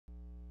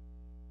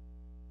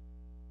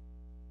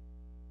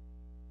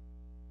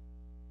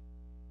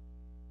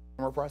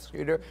former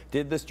prosecutor.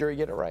 Did this jury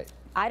get it right?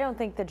 I don't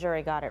think the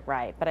jury got it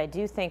right, but I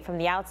do think from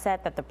the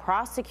outset that the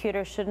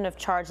prosecutor shouldn't have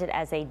charged it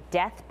as a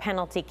death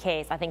penalty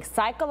case. I think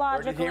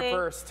psychologically, heard it here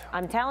first.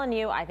 I'm telling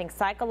you, I think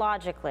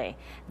psychologically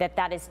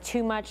that is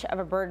too much of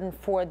a burden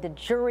for the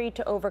jury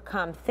to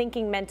overcome,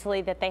 thinking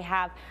mentally that they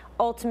have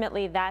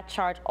ultimately that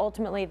charge,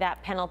 ultimately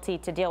that penalty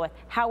to deal with.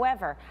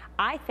 However,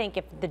 I think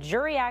if the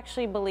jury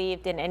actually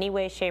believed in any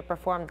way, shape, or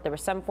form that there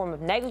was some form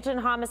of negligent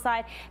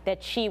homicide,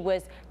 that she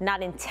was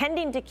not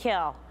intending to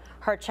kill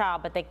her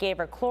child, but that gave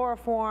her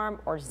chloroform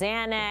or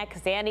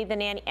Xanax, Zanny the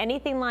nanny,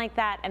 anything like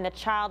that, and the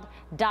child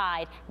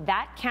died,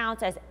 that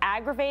counts as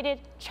aggravated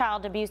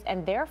child abuse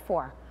and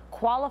therefore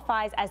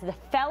qualifies as the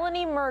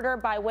felony murder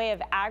by way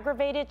of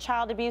aggravated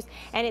child abuse,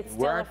 and it's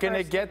still weren't going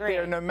to get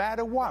there no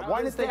matter what.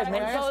 Why did they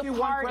ask you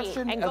one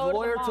question as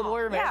lawyer to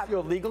lawyer and ask you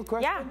a legal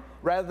question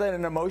rather than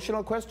an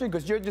emotional question?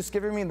 Because you're just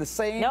giving me the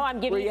same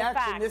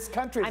reaction this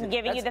country. I'm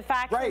giving you the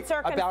facts and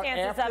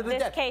circumstances of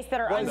this case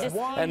that are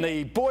undisputed. And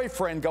the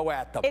boyfriend go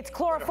at them. It's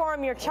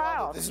chloroform your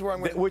child. This is where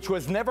I'm which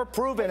was never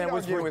proven and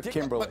was with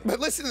Kimberly. But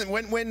listen,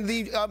 when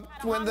the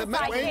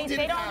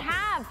they don't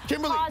have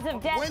cause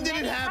of death. When did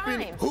it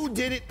happen? Who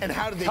did it? And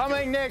how did they do it?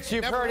 Coming next,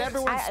 you've heard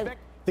everyone.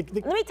 Let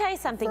me tell you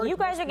something. You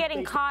guys are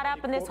getting caught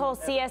up in this whole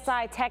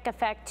CSI tech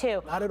effect,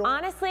 too.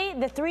 Honestly,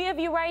 the three of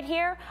you right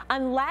here,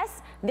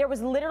 unless there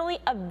was literally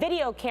a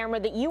video camera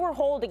that you were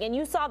holding and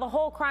you saw the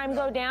whole crime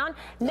go down,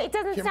 it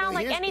doesn't sound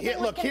like anything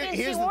would convince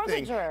you or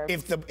the jurors.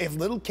 If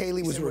little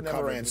Kaylee was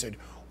recovered, answered,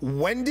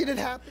 when did it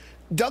happen?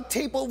 Duct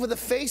tape over the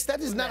face?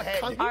 That is not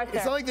a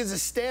it's not like there's a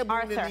stab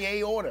wound in the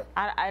aorta.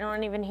 I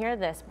don't even hear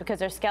this because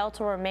there's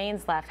skeletal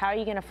remains left. How are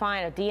you going to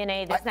find a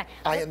DNA?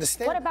 I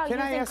understand. What about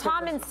using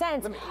common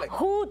sense?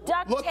 Who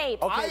duct tape?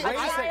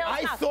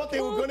 I thought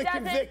they were going to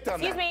convict on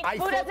that. Excuse me,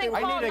 who doesn't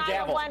call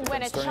 911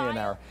 when a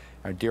child?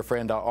 Our dear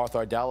friend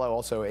Arthur Ardella,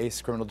 also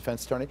ace criminal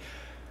defense attorney.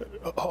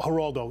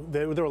 Geraldo,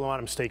 there were a lot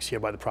of mistakes here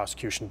by the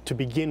prosecution. To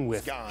begin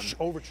with,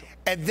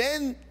 and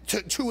then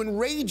to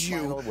enrage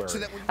you. So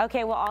that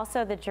okay, well,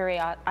 also the jury,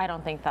 I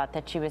don't think thought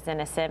that she was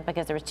innocent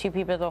because there was two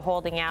people that were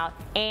holding out,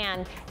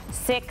 and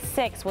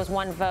 6-6 was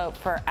one vote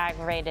for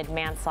aggravated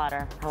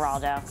manslaughter.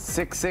 Geraldo.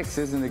 6-6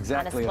 isn't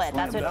exactly a split.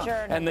 That's what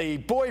jurors. And the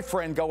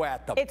boyfriend go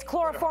at them. It's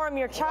chloroform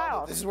your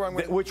child. This is where I'm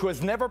which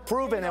was never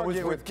proven and was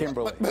with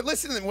Kimberly. But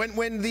listen,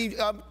 when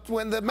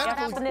the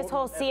medical in this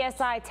whole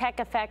CSI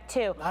tech effect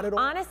too.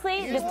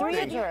 Honestly, the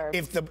three jurors.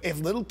 If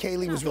little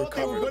Kaylee was recovered,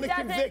 they were going to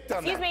convict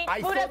on that. Excuse me,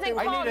 who doesn't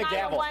call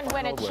 911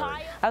 when a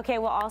child? Okay,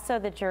 well, also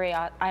the jury,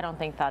 I don't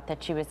think thought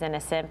that she was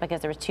innocent because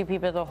there was two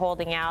people that were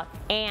holding out,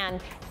 and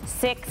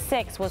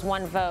 6-6 was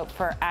one vote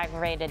for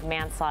aggravated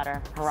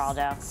manslaughter.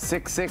 Geraldo.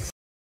 6-6